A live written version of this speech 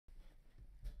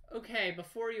Okay,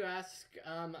 before you ask,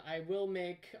 I will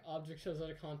make Object Shows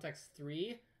Out of Context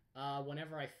 3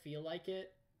 whenever I feel like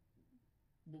it.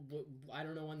 I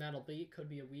don't know when that'll be. It could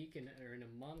be a week or in a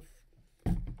month.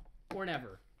 Or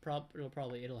never.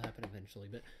 It'll happen eventually,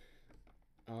 but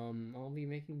I'll be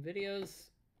making videos.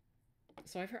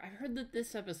 So I've heard that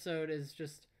this episode has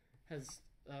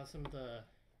some of the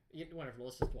whatever.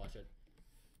 Let's just watch it.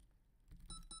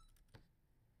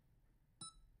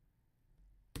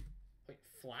 Wait,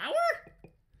 flower?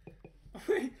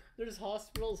 Wait, there's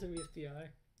hospitals in Bfdia.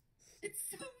 It's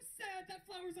so sad that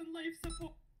Flower's on life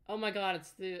support. Oh my god,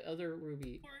 it's the other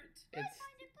Ruby. I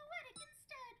find it poetic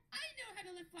instead. I know how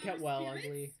to lift flower Get well, spirits.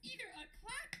 ugly. Either a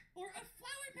clap or a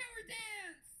flower power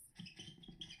dance.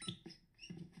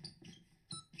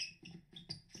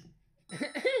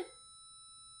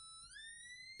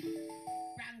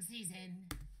 Wrong season.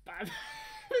 I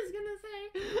was gonna say.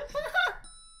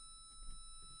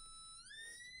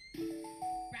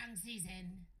 Wrong season.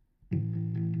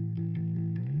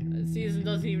 The season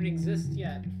doesn't even exist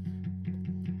yet.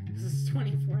 This is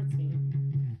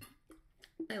 2014.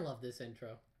 I love this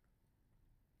intro.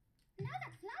 Now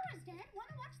that Flower's dead,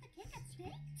 wanna watch the cake at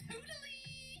stake?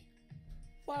 Totally.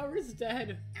 Flower's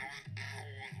dead.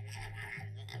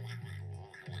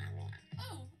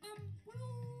 Oh,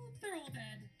 well, they're all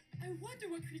dead. I wonder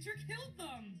what creature killed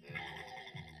them.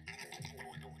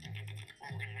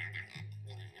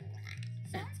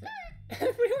 Sounds good.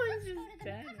 Everyone's Let's go just to the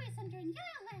dead. recovery center in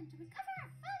Yoyoland to recover our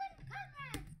fallen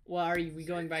comrades. Well, are we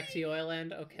going back to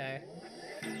Oiland? Okay.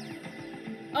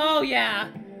 Oh yeah!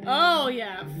 Oh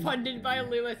yeah! Funded by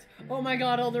Lewis. Oh my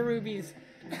god, all the rubies.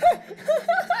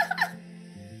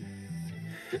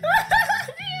 The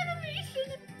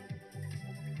animation!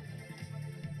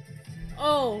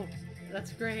 Oh!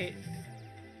 That's great.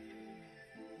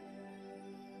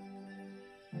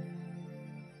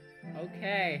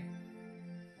 Okay.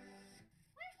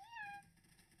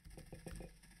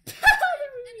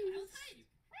 Outside.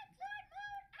 Red Lord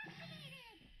mode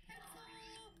activated.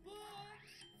 Pencil, book,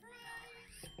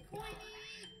 fries,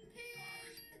 coiny,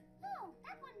 pin. Oh,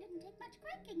 that one didn't take much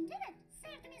cranking, did it?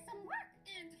 Saved me some work.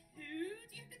 And who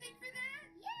do you have to thank for that?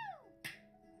 You.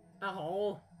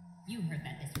 Oh. You heard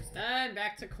that disrespect, And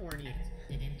back to corny.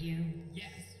 didn't you?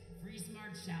 Yes. Free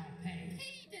smart shall pay.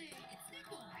 Payday! It's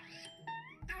nickel!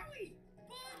 Owie!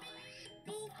 Bobby!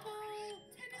 Golf ball!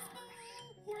 Tennis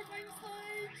ball! Horrifying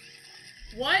sludge!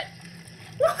 What?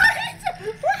 What?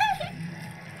 What?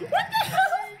 What the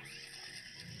hell?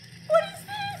 What is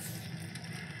this?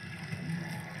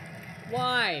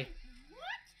 Why?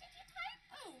 What did you type?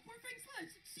 Oh, horrifying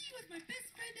sludge! She was my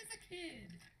best friend as a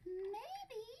kid!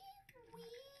 Maybe we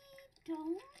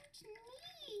don't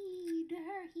need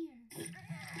her here.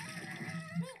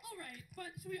 Well, alright,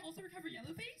 but should we also recover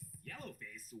Yellowface?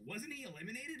 Yellowface? Wasn't he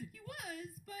eliminated? He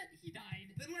was, but he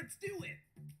died. Then let's do it!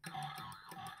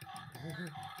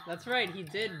 That's right, he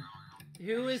did.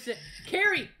 Who is it?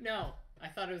 Carrie! No, I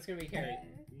thought it was gonna be Carrie.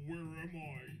 Where am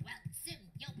I? Well, soon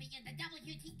you'll be in the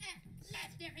WTF.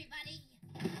 Left, everybody.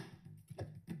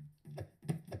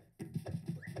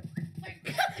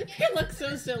 He looks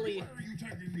so silly. Where are you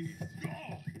taking me?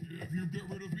 Ah, if you get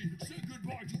rid of me, say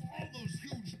goodbye to all those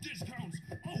huge discounts.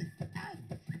 Oh,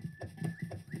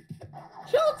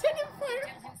 Gelatin and fire.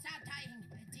 Gentlemen, stop tying.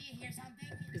 Do you hear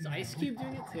something? Is Ice Cube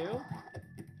doing it too?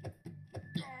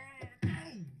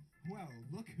 ow! Well,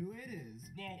 look who it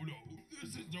is. Oh no, this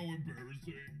is so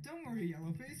embarrassing. Don't worry,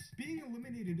 Yellowface. Being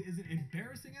eliminated isn't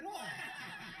embarrassing at all.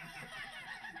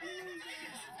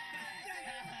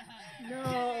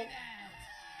 No.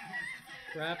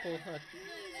 Grapple hook.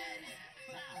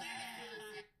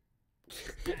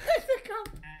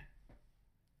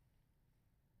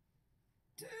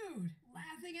 Dude,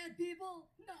 laughing at people?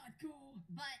 Not cool.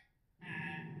 But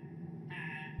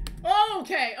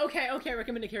Okay,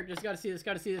 recommended characters. Gotta see this.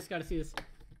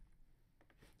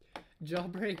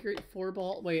 Jawbreaker,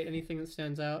 4-ball. Wait, anything that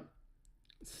stands out?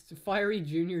 It's Fiery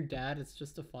Junior Dad, it's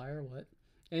just a fire, what?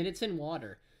 And it's in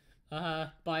water.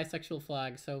 Bisexual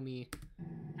flag, so me.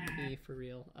 Me, for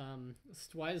real.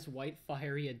 Why is White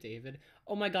Fiery a David?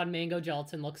 Oh my god, mango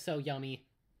gelatin looks so yummy.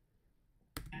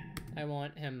 I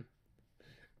want him.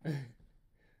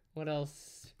 What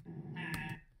else?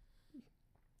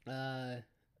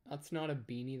 That's not a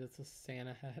beanie, that's a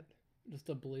Santa hat. Just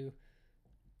a blue.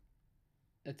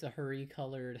 It's a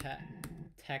hurry-colored hat.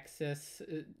 Texas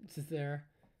is there.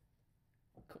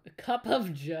 Cup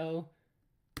of Joe.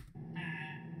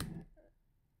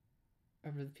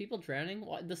 Are the people drowning?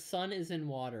 What? The sun is in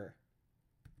water.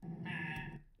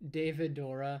 David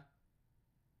Dora.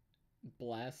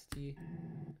 Blasty.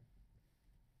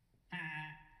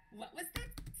 What was that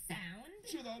sound?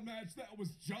 to that match, that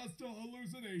was just a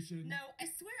hallucination. No, I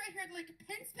swear I heard like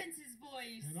Pence's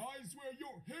voice. And I swear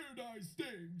your hair dye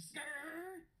stinks.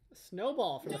 Grr.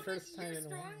 Snowball for the Don't first make time you in a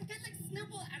while. strong. Get like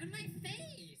Snowball out of my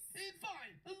face.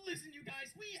 Fine. Listen, you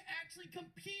guys, we actually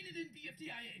competed in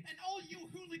Bfdia, and all you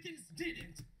hooligans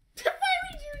didn't.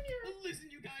 Fiery Junior!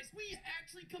 Listen, you guys, we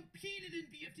actually competed in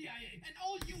Bfdia, and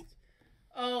all you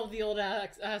Oh, the old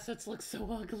assets look so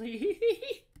ugly.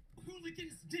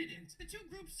 hooligans didn't. The two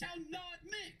groups shall not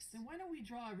mix. Then why don't we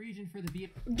draw a region for the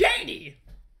Gatey!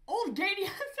 Old Gatey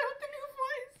has out the new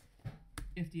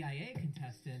voice! Bfdia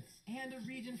contestants, and a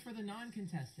region for the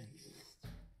non-contestants.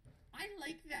 I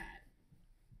like that.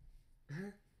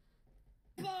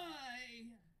 Bye.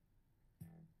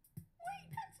 Wait,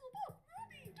 Pencil Book,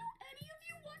 Ruby, don't any of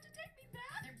you want to take me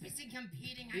back? They're busy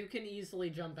competing. You can easily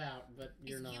jump out, but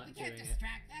you're Miss not Cube, we doing can't it.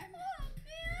 distract them. Oh,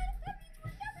 man, that means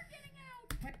we're never getting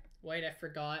out. Wait, I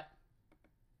forgot.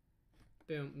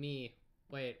 Boom, me.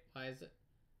 Wait, why is it?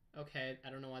 Okay, I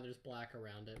don't know why there's black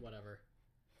around it. Whatever.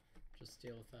 Just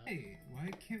deal with that. Hey, why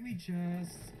can't we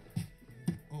just...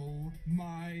 Oh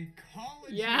my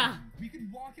college! Yeah. We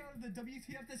could walk out of the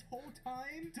WTF this whole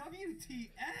time?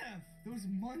 WTF! Those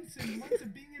months and months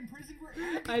of being in prison were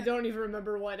agony. I don't even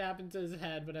remember what happened to his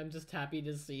head, but I'm just happy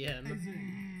to see him.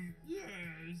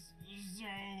 Yes, so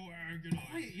agonizing.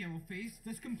 Quiet, Yellowface.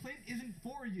 This complaint isn't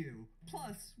for you.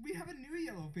 Plus, we have a new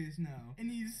Yellowface now,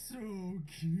 and he's so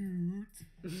cute.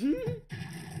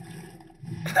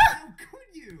 How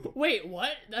could you? Wait,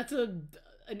 what? That's an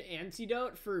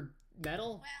antidote for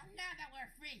metal? Well, now that we're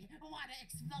free, wanna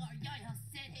explore Yo-Yo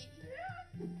City?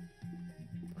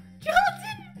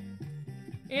 Gelatin!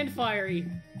 And fiery.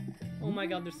 Oh my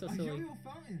god, they're so A silly. yo-yo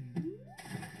fountain. I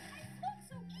float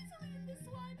so easily in this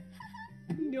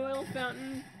one. Yoil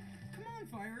fountain. Come on,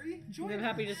 Fiery. Join I'm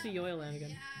happy to us. see Yoil land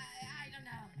again. I don't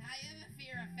know. I have a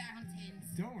fear of fountains.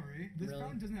 Don't worry. This Really?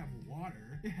 fountain doesn't have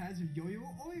water. It has yo-yo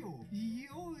oil.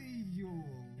 Yo-yo,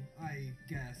 I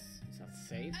guess. Is that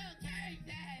safe? Okay,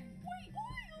 then. Wait,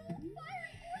 oil!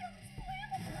 Fiery oil is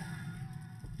flammable!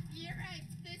 You're right.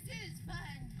 This is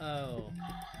fun. Oh.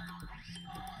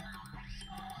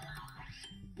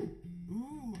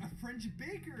 Ooh, a French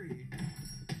bakery.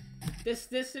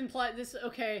 This implies this.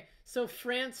 Okay, so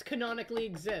France canonically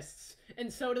exists,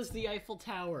 and so does the Eiffel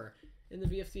Tower in the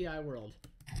BFDI world.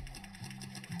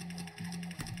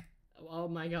 Oh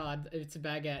my god, it's a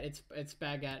baguette. It's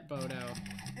baguette Bodo.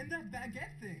 And that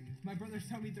baguette thing. My brothers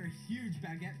tell me they're a huge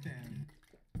baguette fan.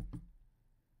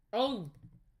 Oh,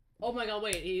 oh my god,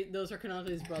 wait, those are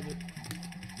canonically his brothers.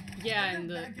 Yeah, and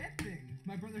the baguette thing.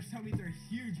 My brothers tell me they're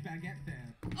a huge baguette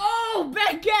fan. oh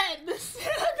baguette, the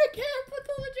camp with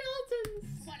all the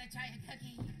gelatins. Wanna try a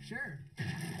cookie? Sure.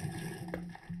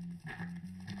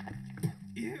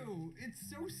 Ew, it's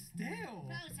so stale.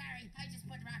 Oh, sorry. I just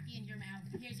put Rocky in your mouth.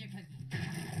 Here's your cookie.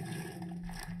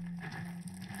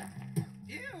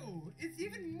 Ew, it's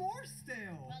even more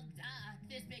stale. Well, duh.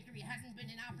 This bakery hasn't been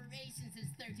in operation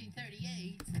since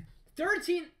 1338.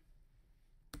 13.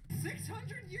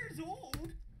 600 years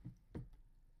old?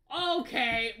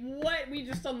 Okay, what? We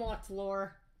just unlocked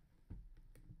lore.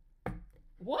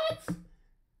 What?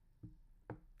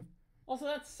 Also,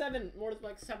 that's more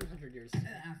like 700 years.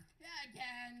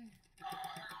 Again.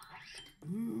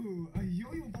 Ooh, a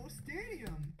yo-yo bowl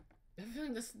stadium. I'm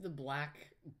feeling the black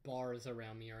bars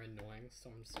around me are annoying, so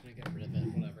I'm just gonna get rid of it.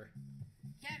 Whatever.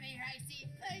 Come here, Icy.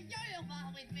 Play yo-yo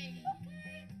ball with me.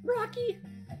 Okay. Rocky.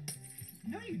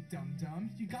 No, you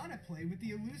dum-dum. You gotta play with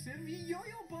the elusive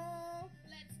yo-yo ball.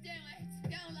 Let's do it.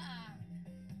 Go long.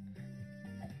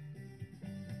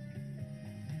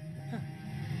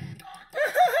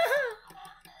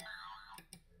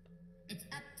 It's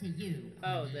up to you.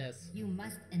 Oh, this. You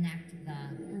must enact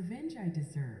the Revenge I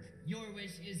deserve. Your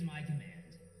wish is my command.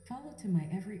 Follow to my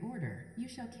every order. You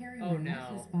shall carry Oh, my no.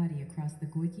 lifeless body across the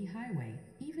Goiki Highway,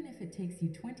 even if it takes you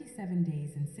 27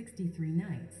 days and 63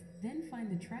 nights. Then find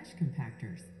the trash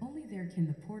compactors. Only there can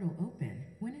the portal open.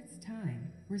 When it's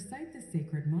time, recite the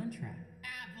sacred mantra.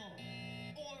 Apple,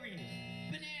 orange,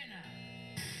 banana.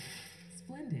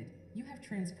 Splendid. You have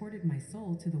transported my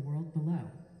soul to the world below.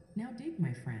 Now dig,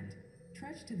 my friend.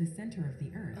 Trudge to the center of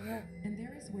the earth, and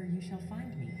there is where you shall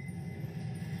find me.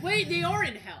 Wait, they are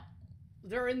in hell.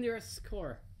 They're in their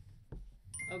core.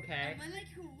 Okay. Am I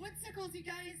like what'sicles, you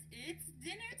guys? It's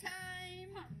dinner time.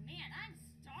 Oh man, I'm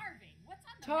starving. What's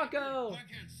on the Taco. I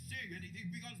can't see anything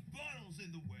because Bottle's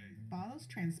in the way. Bottle's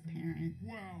transparent.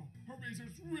 Wow,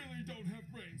 erasers really don't have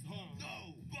brains, huh?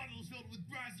 No, Bottle's filled with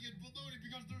brassy and baloney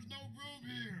because there's no room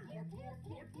here.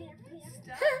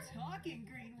 Stop talking,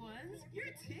 green ones.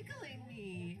 You're tickling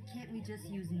me. Can't we just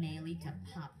use Melee to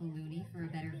pop Balloony for a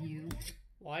better view?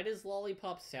 Why does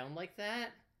Lollipop sound like that?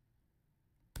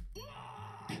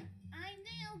 I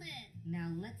nailed it.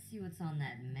 Now let's see what's on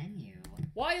that menu.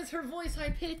 Why is her voice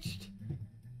high-pitched?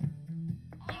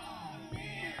 I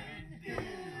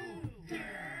don't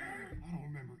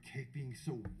remember cake being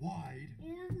so wide.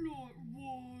 I'm not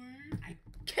wide.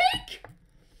 Cake?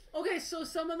 Okay, so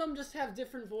some of them just have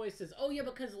different voices. Oh yeah,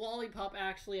 because Lollipop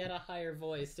actually had a higher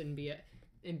voice in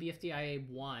BFDIA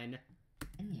 1.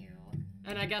 Menu.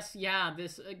 And I guess, yeah,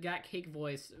 this got cake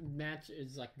voice match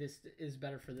is like, this is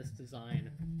better for this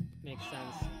design. Makes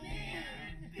sense.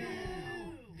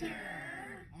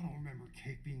 I don't remember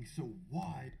cake being so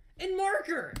wide. And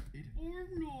marker!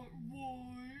 I'm not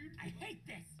wide. I hate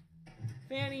this.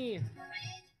 Fanny!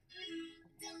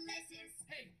 Delicious.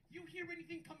 Hey, you hear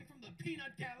anything coming from the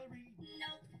peanut gallery?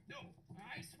 Nope. No,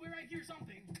 I swear I hear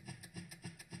something.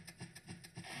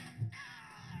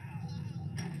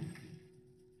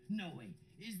 No way.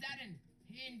 Is that an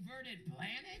inverted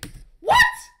planet? What?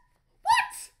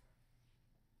 What?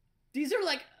 These are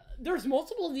like, there's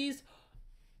multiple of these.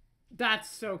 That's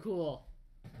so cool.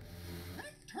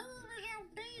 That term is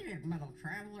outdated, metal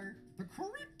traveler. The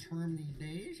correct term these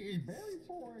days is very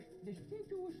forced,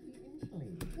 deciduously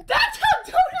enslaved. That's how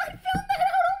Donut found that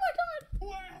out! Oh my god!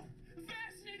 Wow,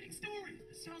 fascinating story.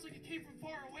 Sounds like it came from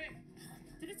far away.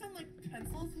 Did it sound like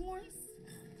Pencil's voice?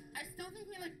 I still think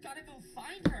we gotta go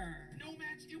find her. No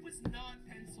match, it was not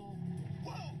Pencil.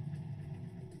 Whoa!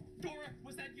 Dora,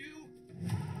 was that you?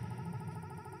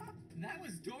 That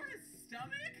was Dora's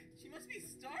stomach? She must be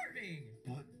starving.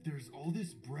 But there's all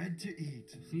this bread to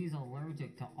eat. She's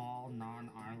allergic to all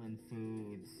non-island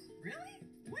foods. Really?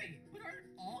 Wait, but aren't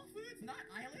all foods not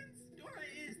islands? Dora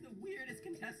is the weirdest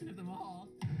contestant of them all.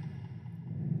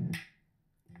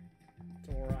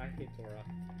 Dora, I hate Dora.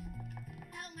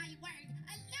 Oh my word,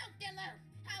 a loop-de-loop.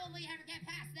 How will we ever get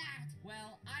past that?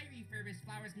 Well, I refurbished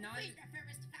Flower's non- We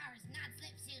refurbished Flower's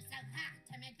non-slip shoes so hot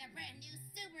to make the brand new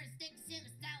Super Stick shoes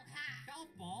so hot. golf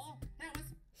ball. That was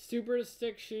Super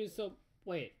stick shoes, so,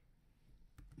 wait.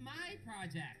 my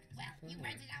project. Well, you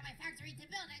rented out my factory to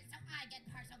build it, so I get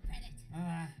partial credit.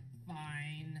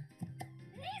 Fine.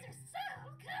 These are so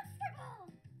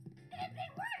comfortable. And they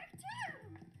work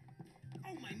too.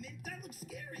 Oh my mint, that looks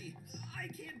scary. I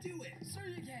can't do it. Sure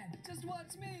you can. Just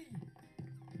watch me.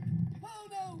 Oh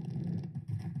no!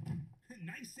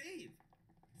 Nice save.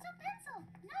 So Pencil,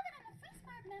 now that I'm a Free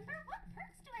Smart member, what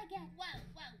perks do I get? Whoa,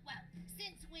 whoa, whoa.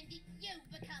 Since when did you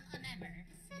become a member?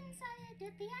 Since I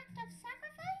did the act of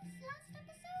sacrifice last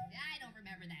episode? I don't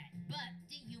remember that. But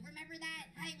do you remember that?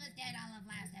 I was dead all of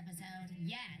last episode.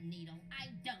 Yeah, Needle,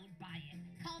 I don't buy it.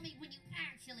 Call me when you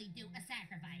actually do a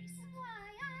sacrifice.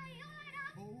 Why, I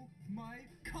oughta... Oh my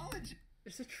college!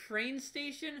 There's a train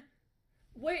station?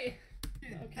 Wait.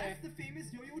 Okay. That's the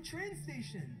famous Yo-Yo train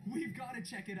station. We've got to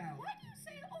check it out. Why do you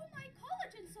say, oh my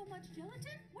collagen, so much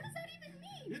gelatin? What does that even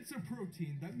mean? It's a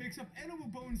protein that makes up animal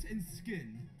bones and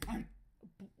skin.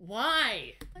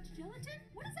 Why? Much gelatin?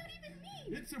 What does that even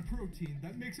mean? It's a protein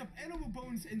that makes up animal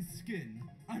bones and skin.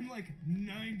 I'm like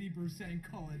 90%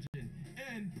 collagen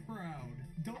and proud.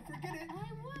 Don't forget it. I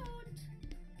won't.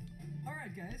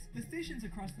 Alright guys, the station's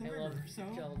across the I love river, so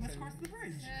gelatin. let's cross the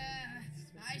bridge.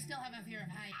 I still have a fear of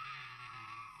heights.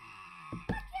 I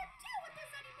can't deal with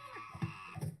this anymore.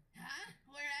 Huh?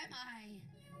 Where am I?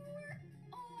 You're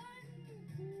on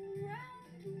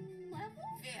ground level?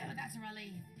 Phew, that's a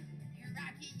relief.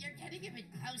 Rocky, you're getting a bit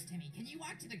close to me. Can you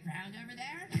walk to the ground over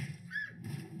there?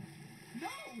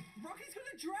 No! Rocky's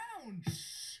gonna drown!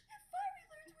 Shh! If Fiery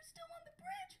learns we're still on the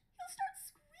bridge, he'll start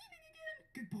screaming again.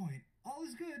 Good point. All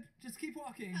is good. Just keep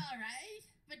walking. All right.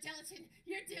 But Gelatin,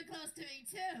 you're too close to me,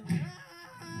 too.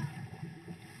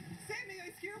 Save me,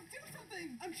 Ice Cube! Do something!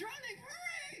 I'm drowning!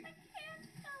 Hurry! I can't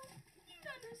help. You'd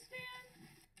understand.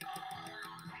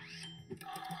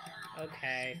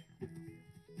 Okay.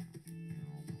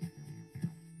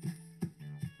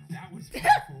 That was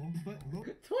painful, but lo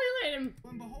Toilet him!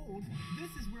 and behold,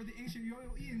 this is where the ancient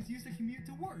Yo-Yo-ians used to commute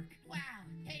to work. Wow,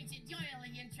 ancient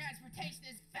Yoilian transportation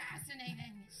is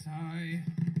fascinating. Sigh.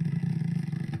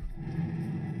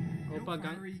 Opa No,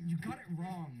 gun. Fiery, you got it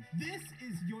wrong. This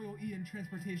is Yo-Yo-ian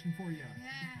transportation for you.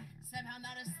 Somehow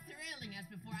not as thrilling as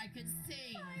before I could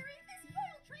see. Fiery, this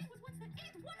Yoil train was once the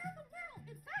 8th wonder of the world.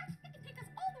 In fact, it can take us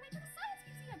all the way to the Science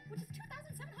Museum, which is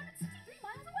 2,763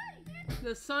 miles away.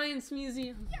 The Science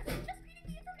Museum. Yes, just reading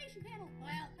the information panel.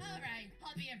 Well, all right.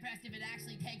 I'll be impressed if it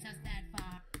actually takes us that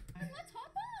far. Then let's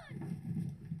hop on.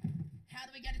 How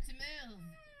do we get it to move?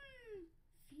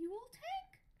 Fuel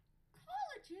tank?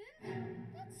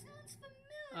 Collagen? That sounds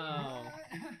familiar. Oh.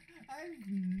 I've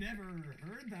never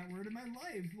heard that word in my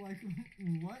life. Like,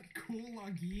 what? Cool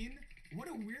login? What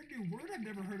a weird new word I've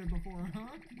never heard of before,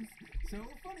 huh? So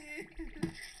funny.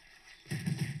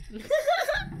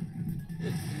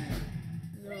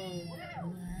 No.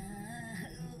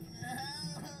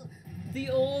 The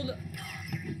old.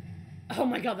 Oh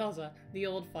my god, that was the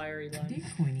old fiery line. Dig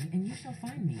coiny and you shall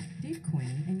find me. Dig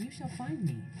coiny and you shall find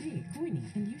me. Dig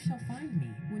coiny and you shall find me.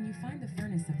 When you find the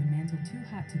furnace of the mantle too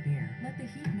hot to bear, let the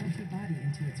heat melt your body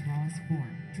into its rawest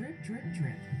form. Drip, drip,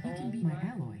 drip. You can be my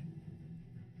alloy.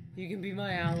 You can be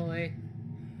my alloy.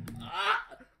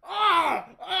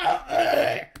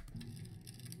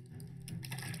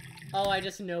 Oh, I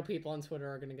just know people on Twitter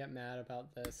are gonna get mad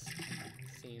about this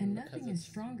scene. And nothing is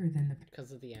stronger than the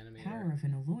because of the animator. power of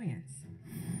an alloyance.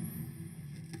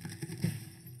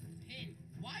 Hey,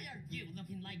 why are you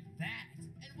looking like that?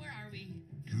 And where are we?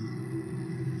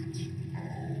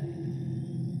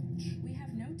 We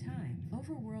have no time.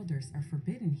 Overworlders are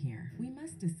forbidden here. We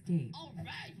must escape. All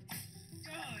right.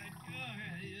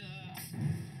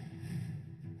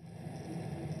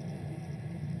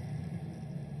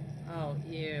 Oh,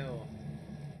 ew.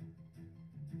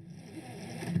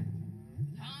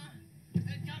 Huh?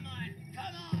 Come on,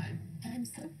 come on. I'm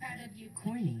so proud of you,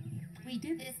 Coiny. We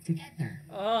did this together.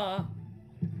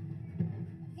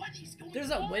 What is going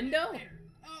There's on a window? there?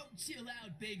 Oh, chill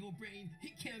out, Bagel Brain.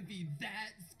 It can't be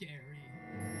that scary.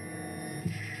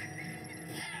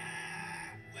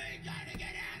 We gotta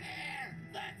get out of here.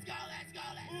 Let's go, let's go,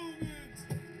 let's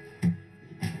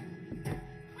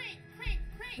Crank, crank,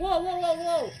 crank. Whoa, whoa, whoa,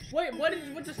 whoa! Wait, what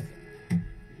just?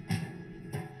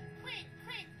 Crank,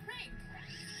 crank, crank.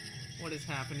 What is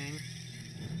happening?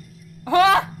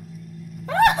 Ah!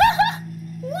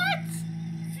 What?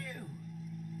 Phew.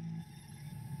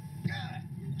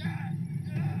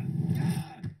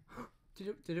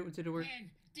 Did it work?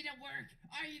 Man, did it work?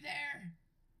 Are you there?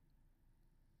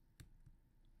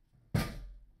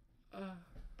 Oh.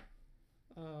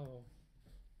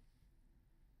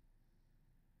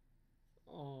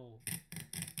 Oh.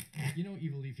 You know,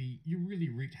 Evil Leafy, you really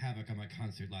wreaked havoc on my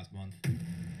concert last month.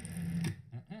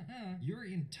 You're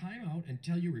in timeout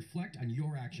until you reflect on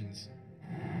your actions.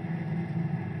 We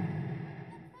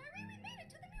made it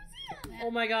to the museum.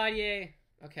 Oh my god, yay.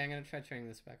 Okay, I'm gonna try turning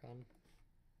this back on.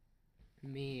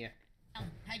 Me. Oh,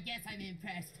 I guess I'm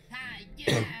impressed. I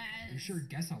guess. You sure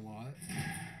guess a lot.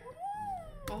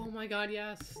 Oh my god,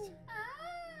 yes.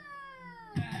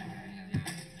 Byron, you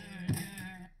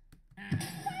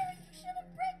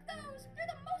shouldn't break those. They're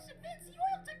the most advanced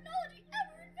oil technology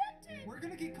ever invented. We're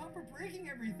gonna get caught for breaking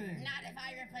everything. Not if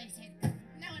I replace it.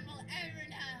 No one will ever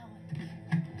know.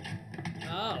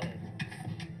 Oh.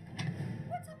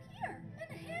 What's up here?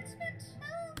 Enhancement?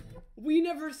 We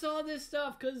never saw this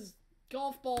stuff, cause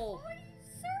golf ball.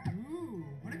 Sir? Ooh,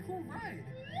 what a cool ride.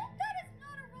 That is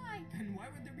not a ride. Then why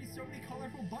would there be so many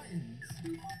colorful buttons?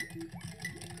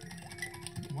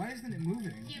 Why isn't it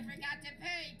moving? You forgot to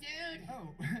pay, dude.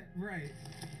 Oh, right.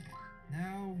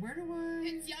 Now, where do I...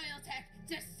 It's Yoil Tech.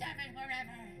 Just 7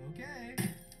 forever. Okay.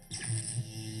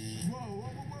 Whoa,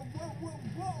 whoa, whoa, whoa, whoa,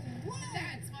 whoa, whoa!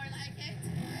 That's more like it.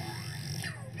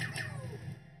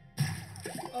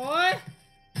 What?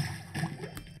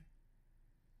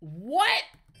 What?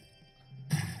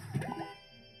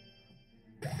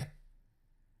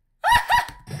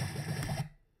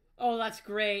 Oh, that's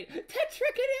great.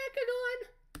 Tetrachiniacagon!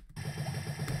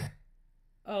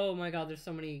 Oh my god, there's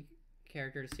so many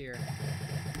characters here.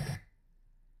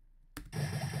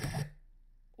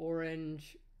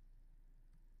 Orange.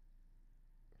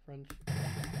 French.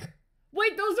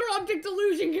 Wait, those are Object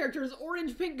Illusion characters!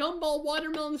 Orange, pink, gumball,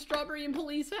 watermelon, strawberry, and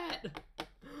police hat!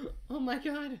 Oh my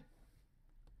god.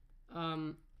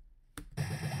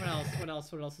 What else? What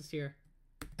else? What else is here?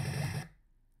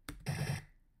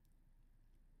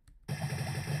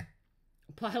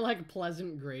 I like a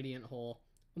pleasant gradient hole.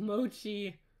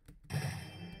 Mochi.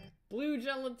 Blue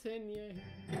gelatin, yay.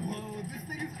 Whoa, this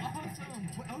thing is awesome!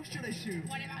 What else should I shoot?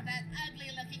 What about that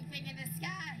ugly looking thing in the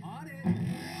sky? On it!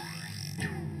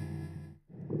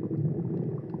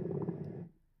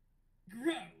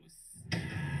 Gross.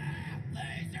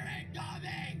 Laser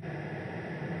incoming!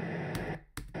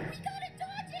 We gotta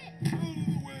dodge it. Out of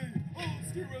the way! I'll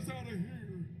steer us out of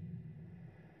here!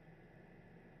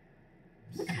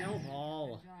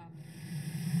 Snowball.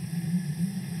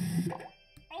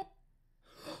 Oh.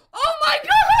 Oh my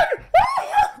god!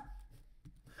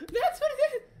 That's what it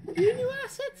is! The new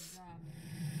assets!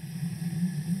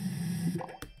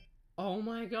 Oh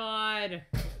my god!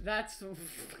 That's...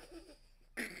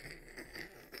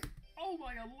 Oh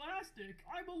my elastic!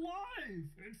 I'm alive!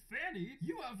 And Fanny,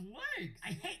 you have legs!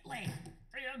 I hate legs!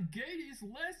 And Gady's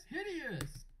less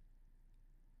hideous!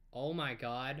 Oh my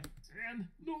god. And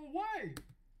no way!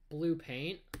 Blue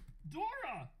paint?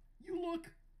 Dora, you look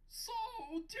so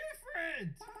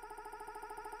different.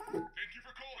 Thank you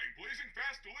for calling Blazing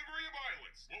Fast Delivery of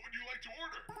Islands. What would you like to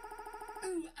order?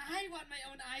 Ooh, I want my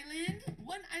own island.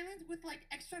 One island with like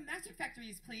extra magic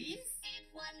factories, please. And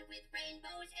one with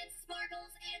rainbows and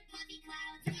sparkles and puffy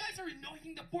clouds. You guys are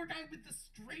annoying the poor guy with the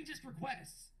strangest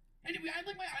requests. Anyway, I'd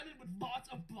like my island with lots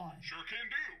of blood. Sure can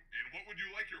do. And what would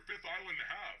you like your 5th island to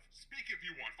have? Speak if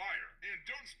you want fire, and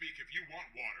don't speak if you want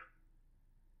water.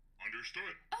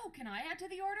 Understood. Oh, can I add to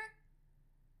the order?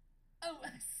 Oh,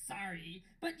 sorry,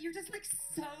 but you're just like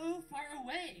so far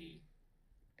away.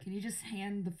 Can you just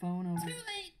hand the phone over? Too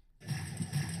late.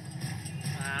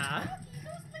 Ah. Rocky,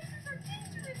 those lasers are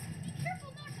dangerous. Be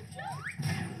careful not to jump.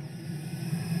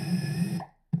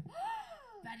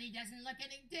 But he doesn't look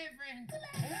any different.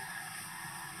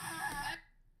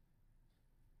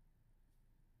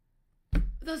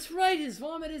 That's right, his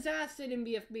vomit is acid in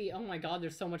BFB. Oh my god,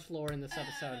 there's so much lore in this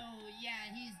episode. Oh,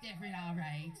 yeah, he's different, all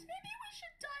right. Maybe we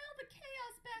should dial the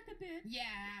chaos back a bit.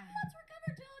 Yeah. Let's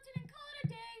recover gelatin and call it a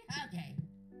day. Okay.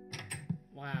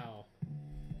 Wow.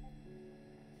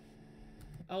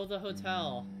 Oh, the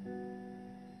hotel.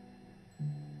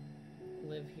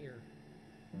 Live here.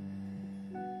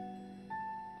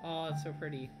 Oh, it's so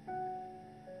pretty.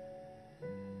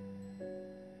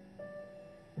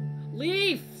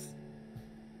 Leaves!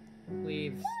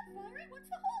 Leaves. What, Valerie? What's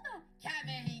the holdup?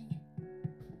 Coming.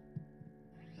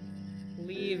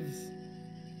 Leaves.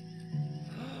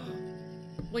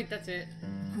 Wait, that's it.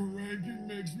 Greg, it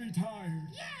makes me tired.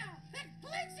 Yeah, that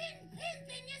blitzing pin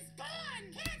thing is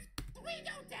gone. Can't we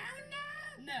go down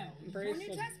now? No, Very your new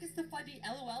slow. task is to fly the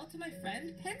LOL to my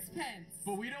friend Pence.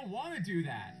 But we don't want to do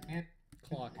that. And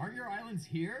Clock. aren't your islands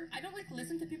here? I don't like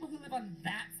listen to people who live on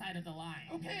that side of the line.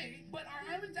 Okay, but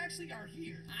our islands actually are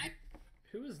here.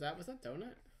 Who was that? Was that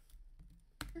Donut?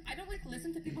 I don't like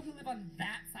listen to people who live on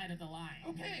that side of the line.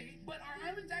 Okay, but our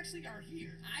islands actually are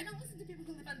here. I don't listen to people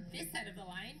who live on this side of the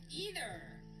line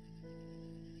either.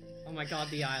 Oh my god,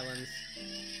 the islands.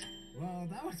 Well,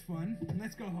 that was fun.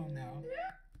 Let's go home now.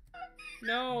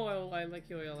 No, I like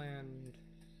your land.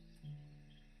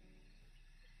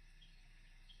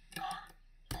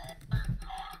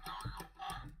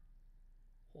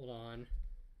 Hold on.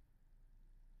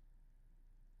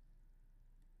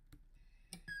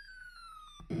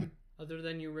 Other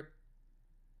than you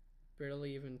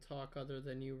barely even talk other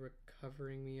than you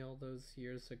recovering me all those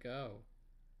years ago.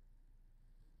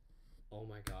 Oh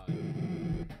my god.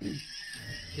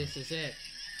 This is it.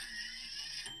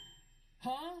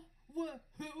 Huh? What?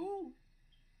 Who?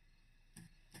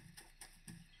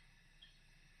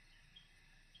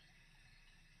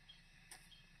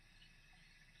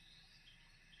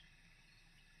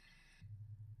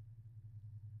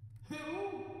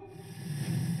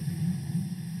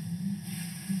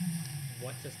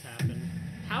 What just happened?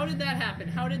 How did that happen?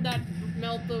 How did that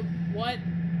melt the what?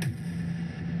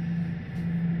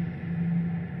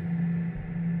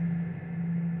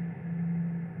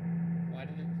 Why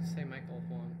did it say Michael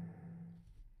Huang?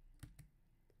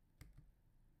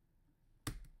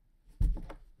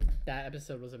 That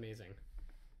episode was amazing.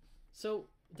 So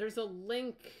there's a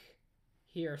link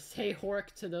here. Say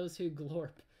Hork to those who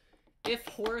glorp. If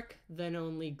Hork, then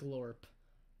only glorp.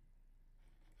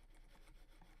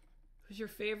 Who's your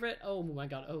favorite? Oh my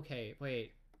god, okay,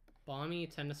 wait. Bommy,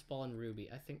 Tennis Ball, and Ruby.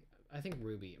 I think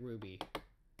Ruby.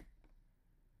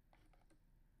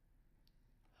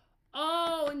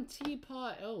 Oh, and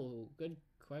Teapot. Oh, good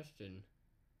question.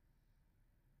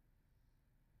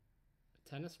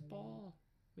 Tennis Ball,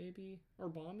 maybe? Or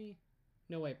Bommy?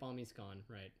 No, wait, Bommy's gone,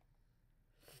 right.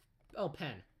 Oh,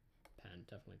 Pen. Pen,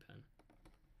 definitely Pen.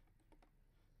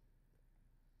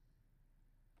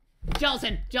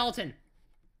 Gelatin!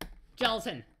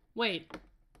 Gelatin! Wait.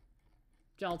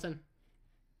 Gelatin.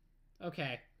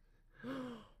 Okay.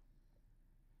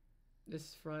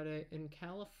 This Friday in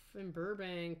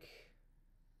Burbank.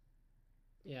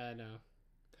 Yeah, I know.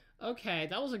 Okay,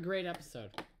 that was a great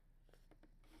episode.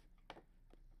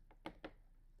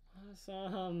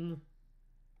 Awesome.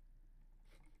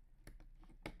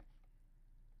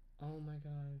 Oh my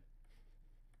god.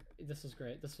 This was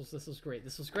great. This was great.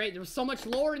 There was so much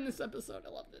lore in this episode.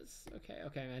 I love this. Okay,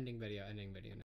 I'm ending video.